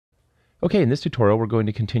Okay, in this tutorial, we're going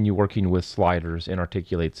to continue working with sliders in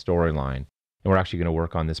Articulate Storyline, and we're actually going to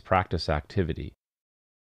work on this practice activity.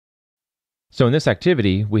 So in this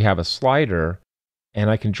activity, we have a slider,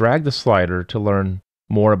 and I can drag the slider to learn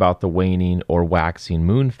more about the waning or waxing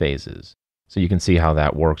moon phases. So you can see how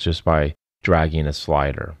that works just by dragging a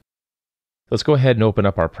slider. Let's go ahead and open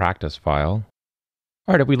up our practice file.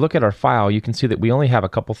 All right, if we look at our file, you can see that we only have a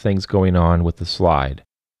couple things going on with the slide.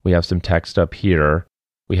 We have some text up here.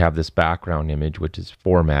 We have this background image, which is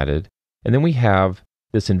formatted. And then we have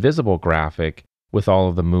this invisible graphic with all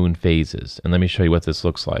of the moon phases. And let me show you what this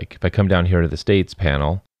looks like. If I come down here to the States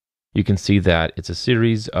panel, you can see that it's a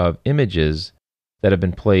series of images that have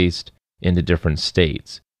been placed into different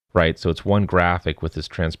states, right? So it's one graphic with this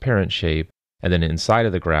transparent shape. And then inside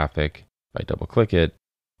of the graphic, if I double click it,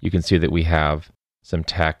 you can see that we have some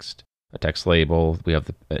text, a text label. We have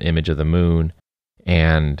an image of the moon,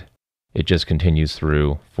 and it just continues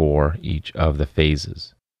through for each of the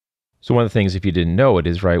phases. So one of the things, if you didn't know it,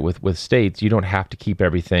 is right with states, you don't have to keep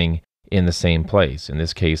everything in the same place. In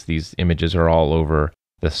this case, these images are all over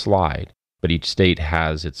the slide, but each state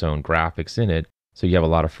has its own graphics in it, so you have a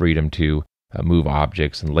lot of freedom to move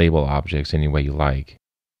objects and label objects any way you like.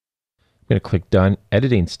 I'm going to click Done,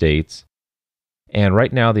 Editing States, and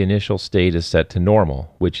right now the initial state is set to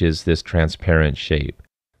normal, which is this transparent shape.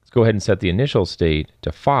 Go ahead and set the initial state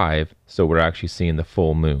to 5, so we're actually seeing the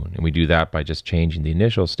full moon. And we do that by just changing the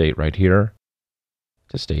initial state right here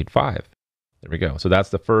to state 5. There we go. So that's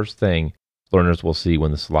the first thing learners will see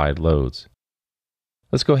when the slide loads.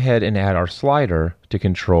 Let's go ahead and add our slider to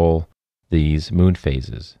control these moon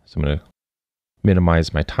phases. So I'm going to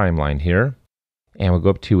minimize my timeline here. And we'll go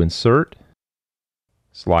up to Insert,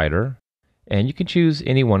 Slider. And you can choose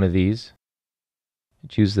any one of these.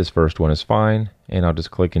 Choose this first one is fine, and I'll just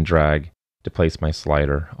click and drag to place my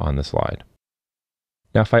slider on the slide.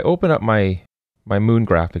 Now if I open up my moon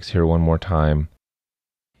graphics here one more time,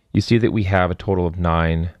 you see that we have a total of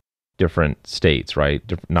 9 different states, right?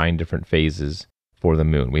 9 different phases for the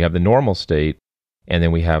moon. We have the normal state, and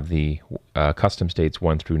then we have the custom states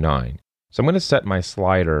 1 through 9. So I'm going to set my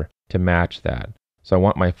slider to match that. So I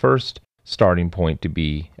want my first starting point to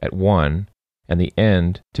be at 1, and the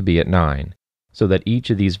end to be at 9. So that each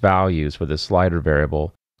of these values for the slider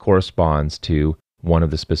variable corresponds to one of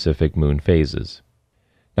the specific moon phases.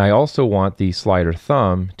 Now I also want the slider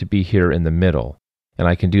thumb to be here in the middle, and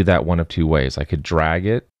I can do that one of 2 ways. I could drag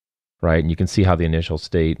it, right, and you can see how the initial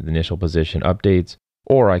state, the initial position updates,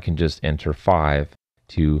 or I can just enter 5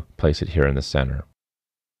 to place it here in the center.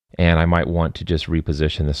 And I might want to just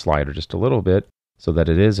reposition the slider just a little bit so that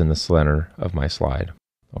it is in the center of my slide,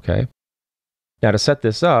 okay? Now to set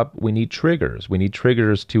this up, we need triggers. We need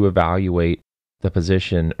triggers to evaluate the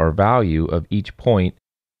position or value of each point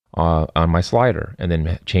on my slider, and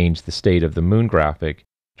then change the state of the moon graphic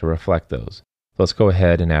to reflect those. So let's go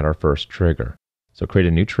ahead and add our first trigger. So create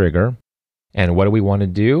a new trigger. And what do we want to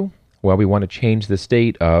do? Well, we want to change the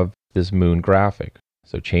state of this moon graphic.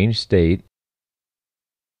 So change state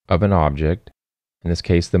of an object, in this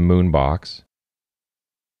case the moon box,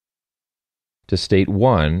 to state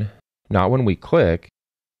 1. Not when we click,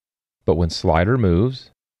 but when slider moves,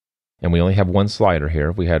 and we only have one slider here.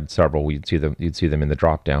 If we had several, you'd see them in the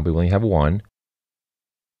drop down, but we only have one.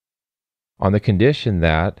 On the condition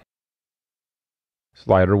that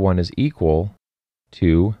slider 1 is equal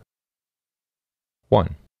to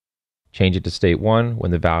 1. Change it to state 1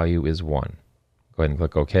 when the value is 1. Go ahead and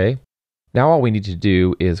click OK. Now all we need to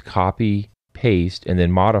do is copy, paste, and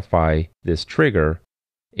then modify this trigger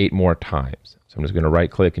 8 more times. So I'm just going to right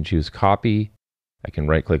click and choose copy. I can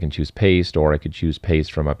right click and choose paste, or I could choose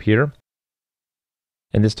paste from up here.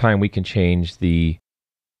 And this time we can change the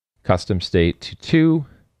custom state to 2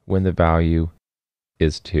 when the value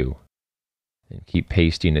is 2. And keep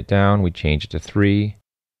pasting it down. We change it to 3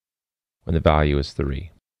 when the value is 3.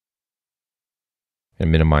 And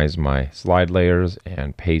minimize my slide layers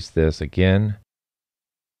and paste this again.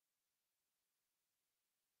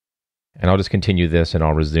 And I'll just continue this, and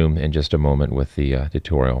I'll resume in just a moment with the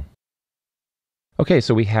tutorial. Okay,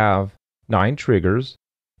 so we have 9 triggers,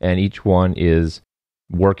 and each one is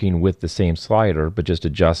working with the same slider, but just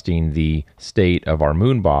adjusting the state of our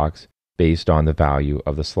moon box based on the value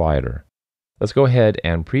of the slider. Let's go ahead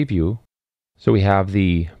and preview. So we have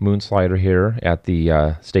the moon slider here at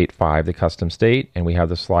the state 5, the custom state, and we have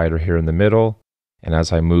the slider here in the middle. And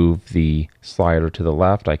as I move the slider to the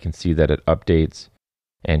left, I can see that it updates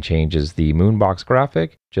and changes the moon box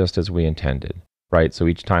graphic just as we intended, right? So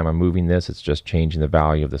each time I'm moving this, it's just changing the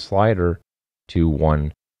value of the slider to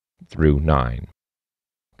 1 through 9.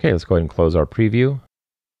 Okay, let's go ahead and close our preview.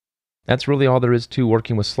 That's really all there is to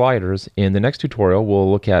working with sliders. In the next tutorial,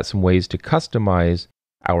 we'll look at some ways to customize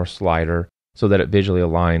our slider so that it visually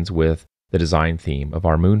aligns with the design theme of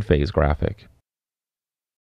our moon phase graphic.